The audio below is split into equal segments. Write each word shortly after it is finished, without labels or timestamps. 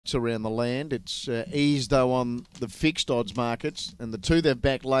backs around the land. It's eased, though, on the fixed odds markets. And the two they've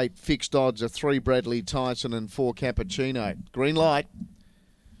backed late, fixed odds, are 3 Bradley Tyson and 4 Cappuccino. Green light.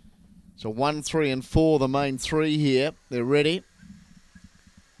 So 1, 3 and 4, the main three here. They're ready.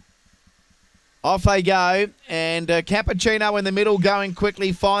 Off they go, and Cappuccino in the middle going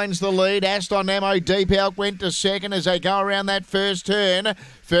quickly finds the lead. Aston Ammo deep out went to second as they go around that first turn.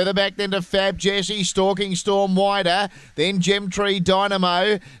 Further back then to Fab Jesse, Stalking Storm wider. Then Gemtree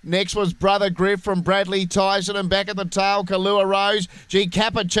Dynamo. Next was Brother Griff from Bradley Tyson, and back at the tail, Kahlua Rose.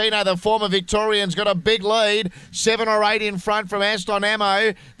 Cappuccino, the former Victorian's got a big lead. 7 or 8 in front from Aston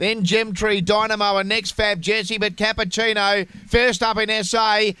Ammo. Then Gemtree Dynamo, and next Fab Jesse, but Cappuccino, first up in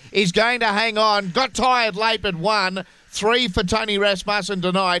SA, is going to hang on. Got tired late but won. 3 for Tony Rasmussen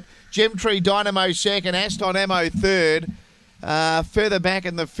tonight. Gemtree Dynamo second, Aston Ammo third. Further back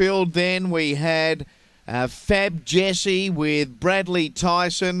in the field then we had Fab Jesse with Bradley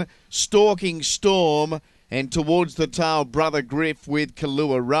Tyson, Stalking Storm, and towards the tail Brother Griff with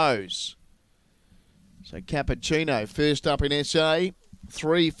Kahlua Rose. So Cappuccino first up in SA,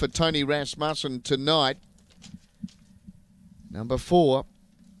 3 for Tony Rasmussen tonight. Number 4,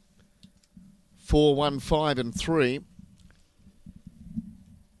 4, 1, 5 and 3.